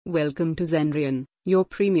Welcome to XENRION, your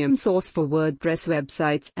premium source for WordPress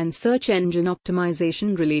websites and search engine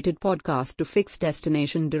optimization related podcast to fix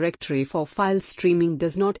destination directory for file streaming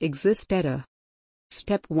does not exist error.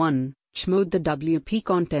 Step 1. Chmod the WP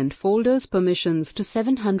content folder's permissions to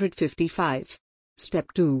 755.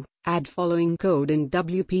 Step 2. Add following code in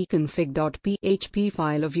wp-config.php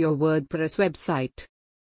file of your WordPress website.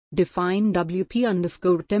 Define wp_temp_dir,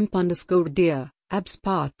 abs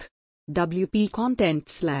path. WP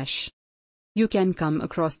content/. You can come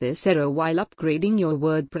across this error while upgrading your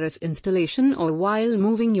WordPress installation or while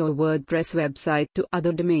moving your WordPress website to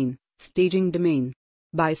other domain, staging domain.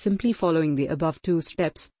 By simply following the above 2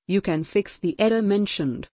 steps, you can fix the error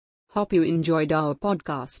mentioned. Hope you enjoyed our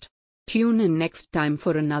podcast. Tune in next time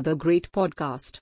for another great podcast.